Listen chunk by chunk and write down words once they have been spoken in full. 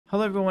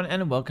Hello everyone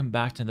and welcome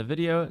back to the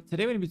video.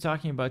 Today we're going to be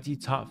talking about the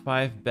top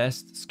 5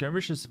 best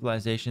skirmisher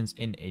civilizations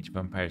in Age of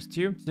Empires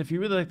 2. So if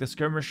you really like the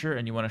skirmisher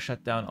and you want to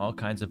shut down all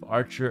kinds of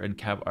archer and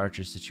cav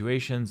archer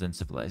situations and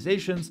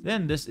civilizations,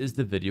 then this is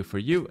the video for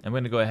you. I'm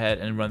going to go ahead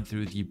and run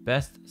through the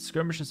best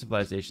skirmisher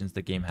civilizations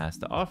the game has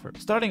to offer.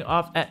 Starting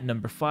off at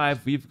number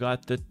 5, we've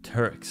got the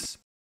Turks.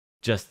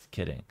 Just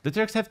kidding. The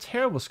Turks have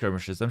terrible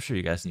skirmishers. I'm sure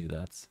you guys knew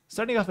that.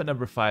 Starting off at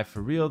number 5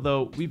 for real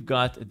though, we've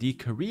got the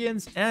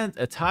Koreans and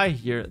a tie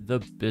here, the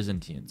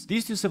Byzantines.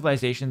 These two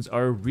civilizations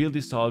are really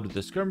solid with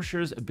the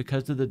skirmishers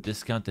because of the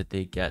discount that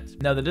they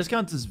get. Now the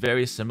discount is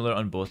very similar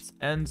on both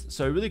ends,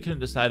 so I really couldn't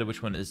decide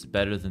which one is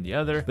better than the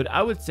other, but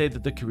I would say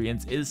that the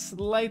Koreans is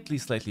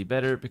slightly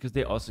better because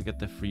they also get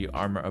the free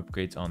armor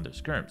upgrades on their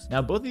skirms.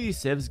 Now both of these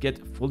civs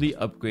get fully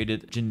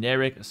upgraded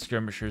generic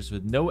skirmishers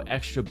with no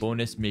extra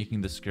bonus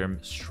making the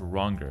skirm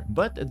stronger,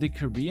 but the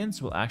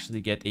Koreans will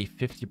actually get a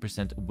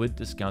 50% wood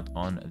discount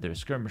on their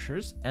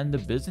skirmishers, and the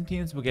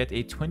Byzantines will get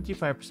a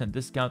 25%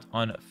 discount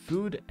on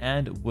food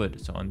and wood,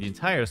 so on the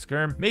entire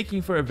skirm,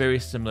 making for a very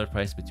similar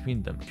price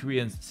between them.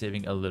 Koreans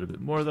saving a little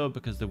bit more though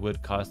because the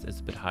wood cost is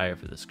a bit higher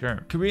for the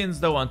skirm. Koreans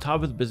though, on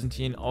top of the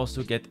Byzantine,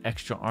 also get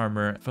extra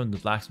armor from the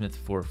blacksmith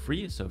for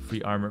free, so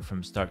free armor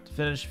from start to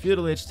finish,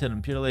 feudal age till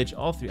imperial age,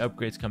 all three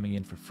upgrades coming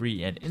in for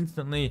free and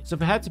instantly. So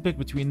if I had to pick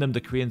between them,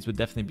 the Koreans would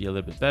definitely be a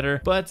little bit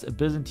better, but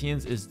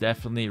Byzantines is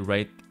definitely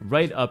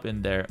right up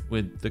in there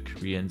with the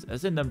Koreans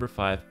as a number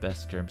 5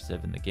 best skirm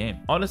civ in the game.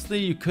 Honestly,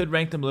 you could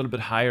rank them a little bit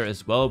higher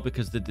as well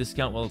because the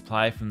discount will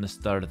apply from the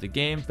start of the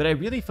game, but I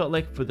really felt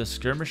like for the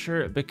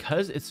skirmisher,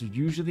 because it's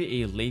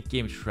usually a late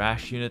game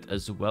trash unit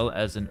as well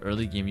as an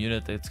early game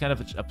unit that's kind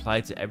of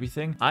applied to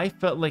everything, I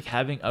felt like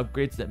having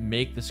upgrades that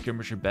make the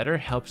skirmisher better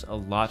helps a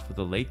lot for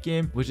the late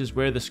game, which is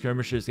where the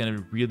skirmisher is going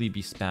to really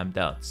be spammed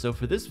out. So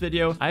for this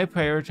video, I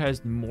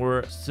prioritized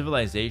more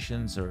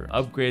civilizations or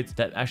upgrades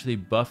that actually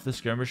buff the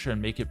skirmisher and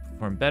make it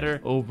perform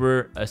better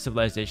over a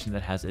civilization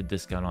that has a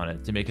discount on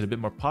it to make it a bit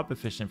more pop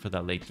efficient for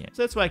that late game.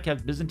 So that's why I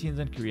kept Byzantines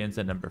and Koreans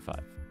at number 5.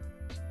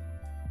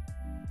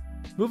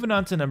 Moving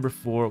on to number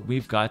 4,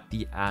 we've got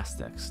the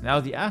Aztecs. Now,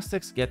 the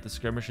Aztecs get the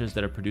skirmishers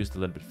that are produced a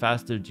little bit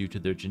faster due to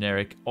their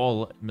generic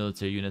all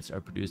military units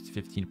are produced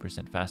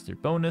 15% faster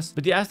bonus,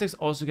 but the Aztecs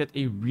also get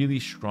a really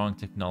strong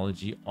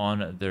technology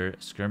on their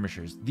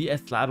skirmishers. The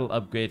Atlatl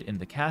upgrade in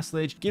the Castle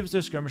Age gives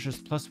their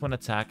skirmishers +1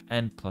 attack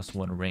and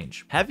 +1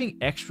 range. Having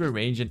extra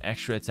range and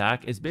extra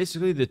attack is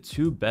basically the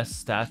two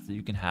best stats that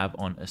you can have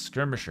on a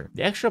skirmisher.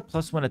 The extra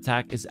 +1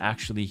 attack is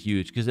actually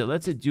huge because it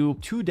lets it do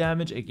 2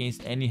 damage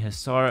against any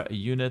Hussar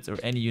units or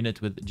any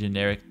unit with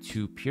generic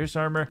 2 pierce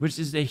armor, which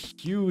is a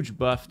huge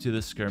buff to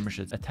the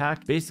skirmisher's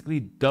attack,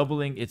 basically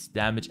doubling its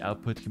damage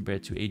output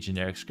compared to a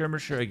generic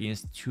skirmisher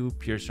against 2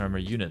 pierce armor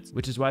units,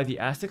 which is why the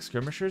Aztec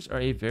skirmishers are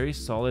a very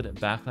solid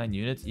backline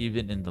unit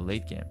even in the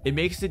late game. It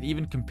makes it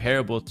even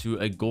comparable to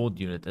a gold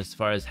unit as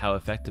far as how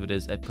effective it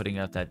is at putting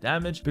out that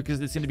damage,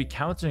 because it's going to be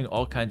countering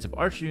all kinds of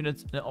archer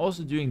units and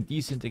also doing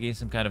decent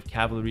against some kind of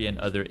cavalry and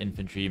other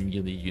infantry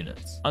melee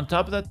units. On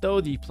top of that though,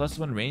 the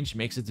 +1 range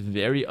makes it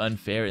very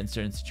unfair in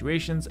certain situations,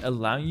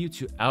 allowing you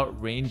to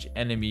outrange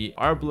enemy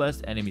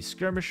arbalest, enemy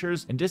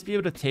skirmishers, and just be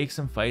able to take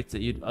some fights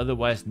that you'd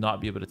otherwise not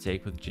be able to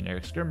take with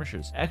generic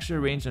skirmishers. Extra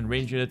range on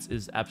range units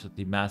is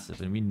absolutely massive,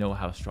 and we know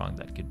how strong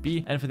that could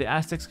be. And for the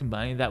Aztecs,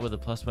 combining that with a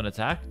 +1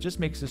 attack just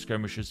makes the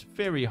skirmishers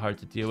very hard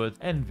to deal with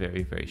and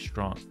very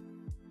strong.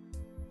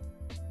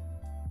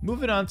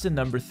 Moving on to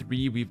number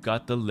 3, we've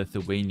got the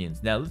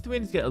Lithuanians. Now,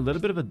 Lithuanians get a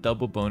little bit of a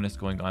double bonus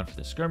going on for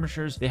the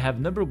skirmishers. They have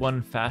number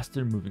 1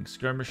 faster moving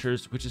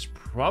skirmishers, which is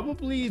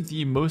probably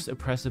the most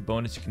oppressive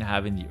bonus you can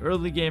have in the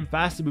early game.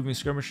 Faster moving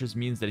skirmishers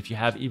means that if you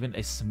have even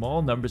a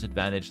small numbers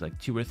advantage, like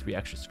 2 or 3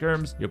 extra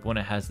skirms, your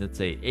opponent has, let's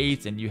say,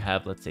 8 and you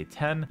have, let's say,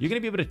 10, you're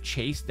going to be able to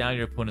chase down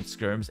your opponent's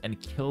skirms and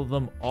kill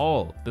them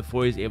all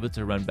before he's able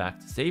to run back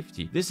to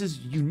safety. This is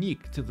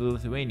unique to the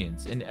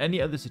Lithuanians. In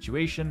any other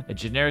situation, a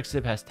generic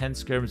civ has 10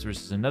 skirms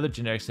versus another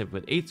generic civ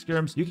with 8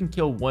 skirms, you can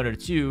kill 1 or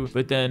 2,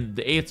 but then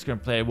the 8th skirm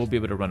player will be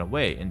able to run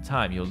away in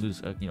time. You'll lose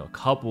a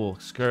couple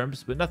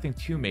skirms, but nothing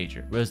too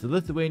major. Whereas the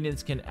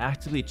Lithuanians can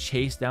actively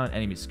chase down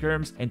enemy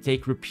skirms and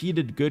take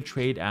repeated good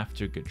trade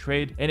after good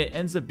trade, and it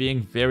ends up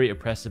being very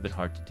oppressive and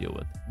hard to deal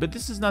with. But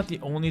this is not the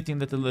only thing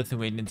that the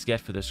Lithuanians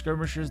get for their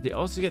skirmishers. They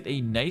also get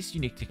a nice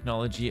unique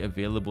technology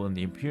available in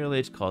the Imperial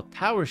Age called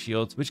Tower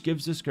Shields, which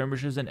gives the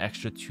skirmishers an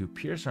extra 2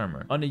 pierce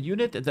armor. On a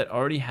unit that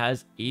already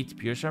has 8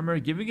 pierce armor,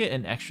 giving it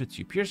an extra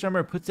 2 pierce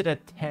armor puts it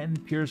at 10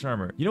 pierce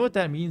armor. You know what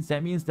that means?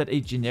 That means that a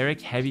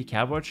generic heavy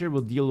cav archer will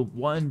deal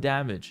 1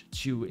 damage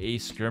to a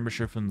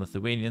skirmisher from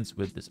Lithuanians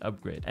with this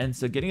upgrade. And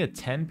so getting a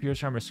 10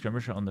 pierce armor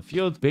skirmisher on the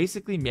field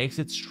basically makes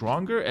it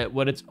stronger at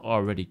what it's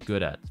already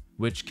good at,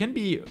 which can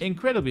be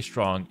incredibly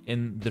strong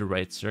in the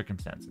right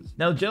circumstances.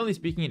 Now, generally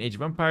speaking, in Age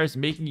of Empires,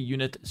 making a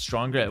unit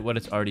stronger at what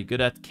it's already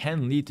good at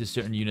can lead to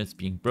certain units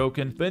being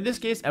broken, but in this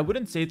case, I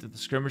wouldn't say that the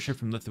Skirmisher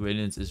from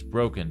Lithuanians is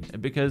broken,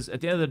 because at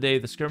the end of the day,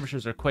 the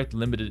Skirmishers are quite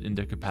limited in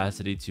their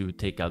capacity to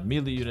take out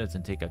melee units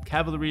and take out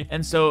cavalry,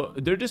 and so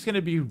they're just going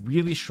to be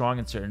really strong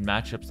in certain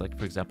matchups, like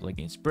for example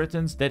against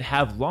Britons that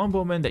have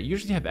longbowmen that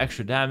usually have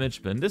extra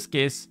damage, but in this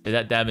case,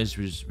 that damage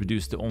was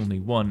reduced to only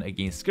 1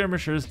 against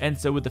Skirmishers, and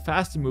so with the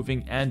faster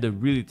moving and the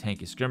really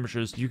tanky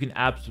Skirmishers, you can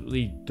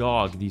absolutely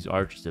dog these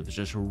archers.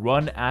 Just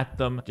run at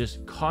them,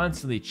 just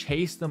constantly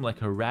chase them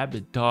like a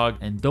rabid dog,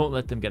 and don't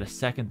let them get a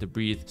second to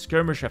breathe.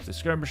 Skirmisher after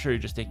skirmisher, you're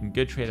just taking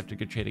good trade after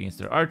good trade against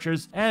their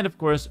archers, and of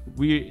course,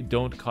 we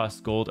don't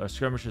cost gold. Our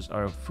skirmishers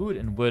are food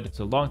and wood,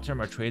 so long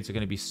term our trades are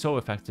going to be so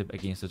effective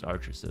against those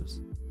archer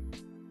civs.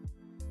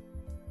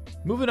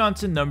 Moving on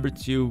to number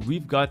 2,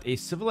 we've got a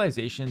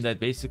civilization that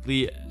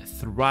basically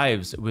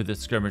thrives with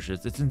its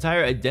skirmishers. Its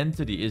entire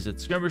identity is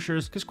its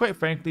skirmishers, because quite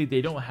frankly, they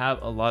don't have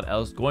a lot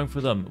else going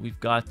for them. We've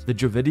got the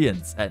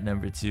Dravidians at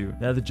number 2.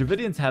 Now, the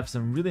Dravidians have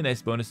some really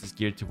nice bonuses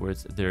geared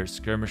towards their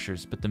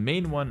skirmishers, but the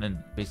main one, and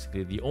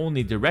basically the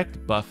only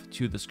direct buff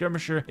to the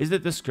skirmisher, is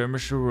that the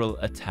skirmisher will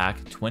attack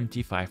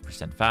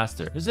 25%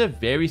 faster. There's a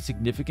very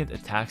significant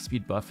attack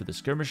speed buff for the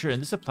skirmisher,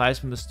 and this applies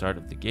from the start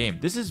of the game.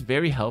 This is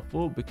very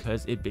helpful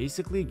because it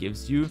basically gives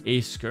you a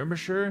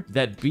skirmisher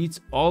that beats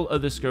all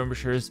other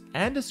skirmishers,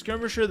 and a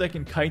skirmisher that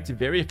can kite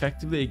very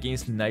effectively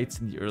against knights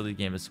in the early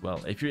game as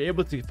well. If you're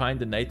able to find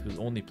a knight with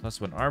only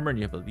 +1 armor and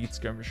you have a lead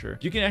skirmisher,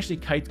 you can actually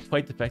kite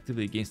quite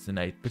effectively against the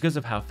knight because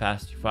of how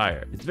fast you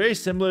fire. It's very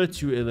similar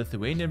to a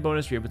Lithuanian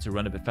bonus. You're able to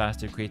run a bit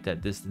faster, create that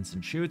distance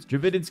and shoot.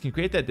 Dravidians can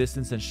create that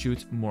distance and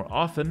shoot more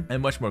often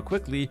and much more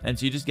quickly, and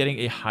so you're just getting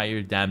a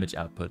higher damage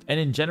output. And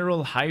in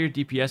general, higher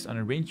DPS on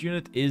a ranged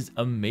unit is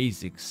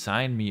amazing.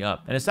 Sign me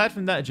up. And aside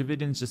from that,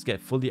 Dravidians just get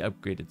fully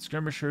upgraded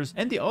skirmishers,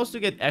 and they also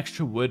get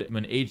extra wood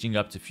when aging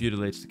up to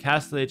feudal age to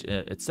castle age,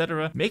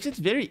 etc. Makes it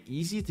very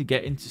easy to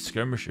get into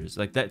skirmishers.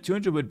 Like that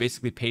 200 wood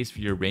basically pays for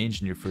your range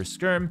in your first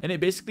skirm, and it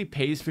basically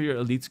pays for your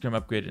elite skirm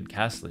upgrade in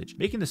castle age,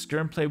 making the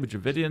skirm play with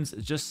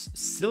Dravidians just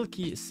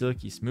silky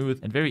smooth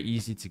and very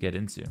easy to get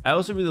into. I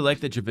also really like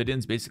that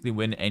Dravidians basically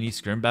win any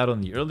skirm battle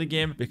in the early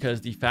game,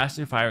 because the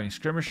faster firing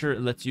skirmisher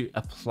lets you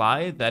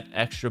apply that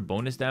extra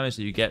bonus damage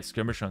that you get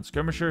skirmisher on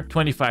skirmisher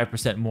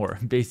 25% more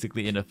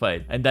basically in a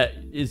fight, and that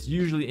is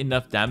usually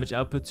enough damage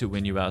output to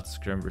win you out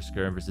skirm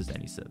versus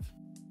any civ.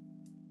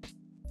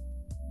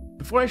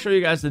 Before I show you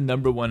guys the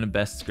number 1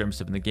 best skirm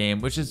civ in the game,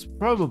 which is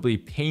probably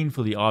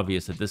painfully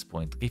obvious at this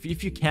point.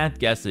 If you can't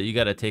guess it, you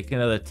gotta take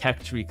another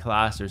tech tree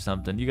class or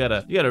something. You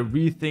gotta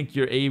rethink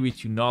your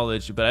AoE2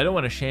 knowledge, but I don't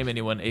want to shame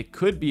anyone. It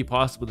could be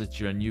possible that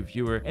you're a new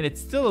viewer, and it's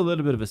still a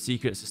little bit of a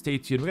secret, so stay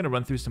tuned. We're gonna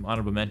run through some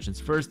honorable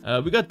mentions first.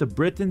 We got the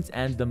Britons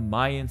and the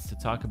Mayans to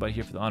talk about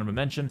here for the honorable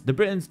mention. The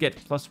Britons get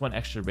 +1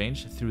 extra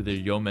range through their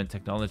yeoman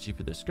technology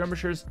for their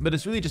skirmishers, but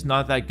it's really just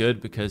not that good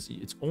because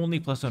it's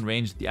only +1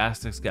 range. The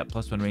Aztecs get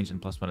 +1 range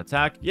and +1 attack.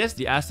 Yes,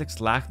 the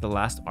Aztecs lack the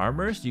last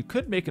armor, so you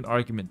could make an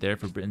argument there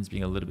for Britons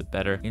being a little bit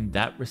better in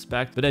that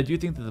respect, but I do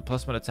think that the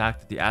 +1 attack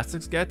that the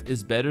Aztecs get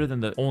is better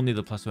than only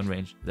the +1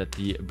 range that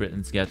the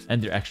Britons get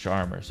and their extra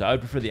armor. So I would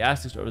prefer the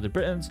Aztecs over the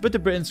Britons, but the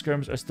Briton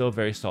skirms are still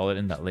very solid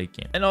in that late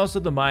game. And also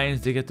the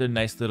Mayans, they get their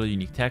nice little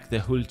unique tech, the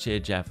Hulce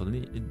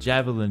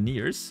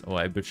Javelineers, oh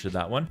I butchered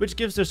that one, which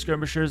gives their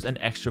skirmishers an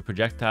extra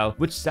projectile,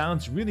 which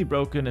sounds really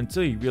broken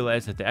until you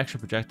realize that the extra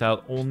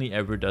projectile only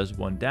ever does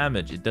 1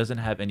 damage. It doesn't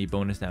have any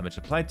bonus damage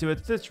applied to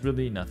it, so it's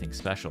really nothing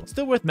special.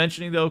 Still worth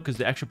mentioning though, because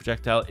the extra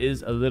projectile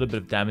is a little bit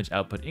of damage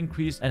output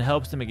increase and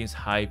helps them against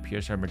high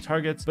pierce armor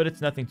targets, but it's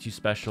nothing too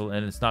special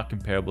and it's not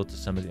comparable to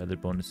some of the other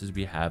bonuses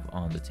we have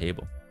on the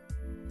table.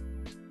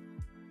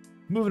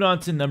 Moving on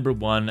to number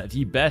 1,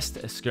 the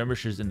best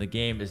skirmishers in the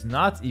game is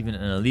not even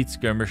an elite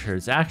skirmisher,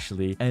 it's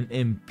actually an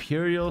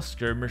imperial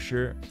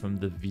skirmisher from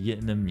the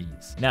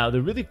Vietnamese. Now,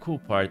 the really cool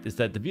part is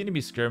that the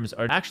Vietnamese skirms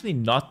are actually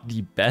not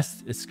the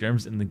best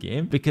skirms in the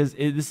game, because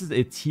this is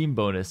a team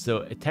bonus.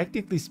 So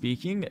technically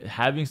speaking,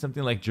 having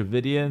something like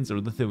Dravidians or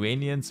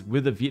Lithuanians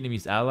with a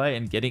Vietnamese ally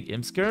and getting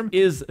Imp skirm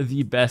is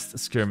the best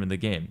skirm in the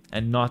game,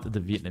 and not the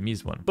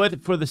Vietnamese one.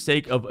 But for the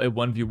sake of a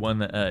 1v1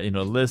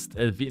 list,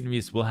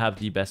 Vietnamese will have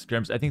the best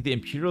skirms. I think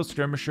the Imperial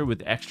Skirmisher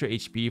with extra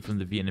HP from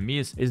the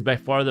Vietnamese is by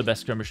far the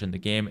best skirmisher in the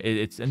game.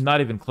 It's not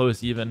even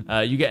close even.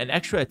 You get an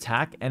extra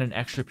attack and an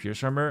extra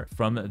pierce armor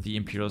from the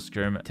Imperial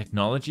Skirm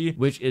technology,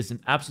 which is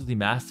absolutely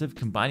massive.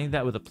 Combining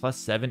that with a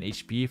 +7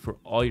 HP for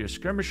all your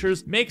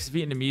skirmishers makes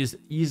Vietnamese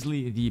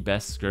easily the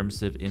best skirm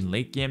civ in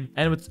late game.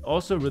 And what's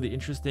also really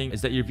interesting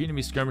is that your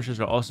Vietnamese skirmishers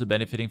are also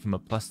benefiting from a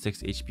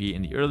 +6 HP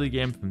in the early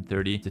game from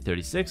 30 to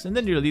 36, and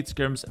then your elite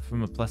skirms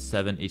from a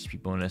 +7 HP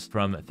bonus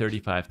from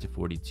 35 to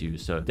 42.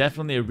 So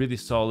definitely a really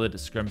solid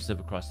skirm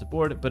civ across the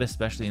board, but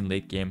especially in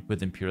late game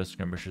with Imperial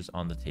skirmishers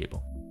on the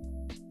table.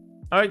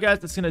 All right, guys,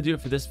 that's going to do it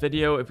for this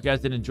video. If you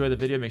guys did enjoy the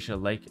video, make sure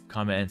to like,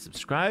 comment, and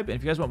subscribe. And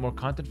if you guys want more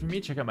content from me,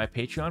 check out my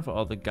Patreon for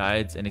all the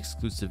guides and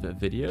exclusive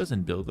videos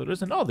and build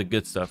loaders and all the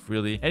good stuff,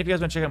 really. And if you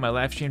guys want to check out my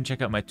live stream,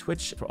 check out my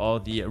Twitch for all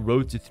the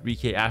road to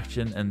 3K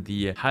action and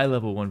the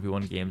high-level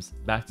 1v1 games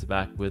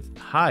back-to-back with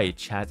high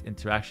chat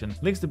interaction.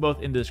 Links to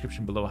both in the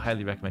description below. I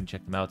highly recommend you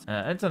check them out.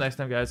 Until next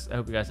time, guys, I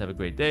hope you guys have a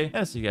great day, and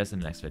I'll see you guys in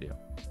the next video.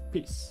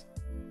 Peace.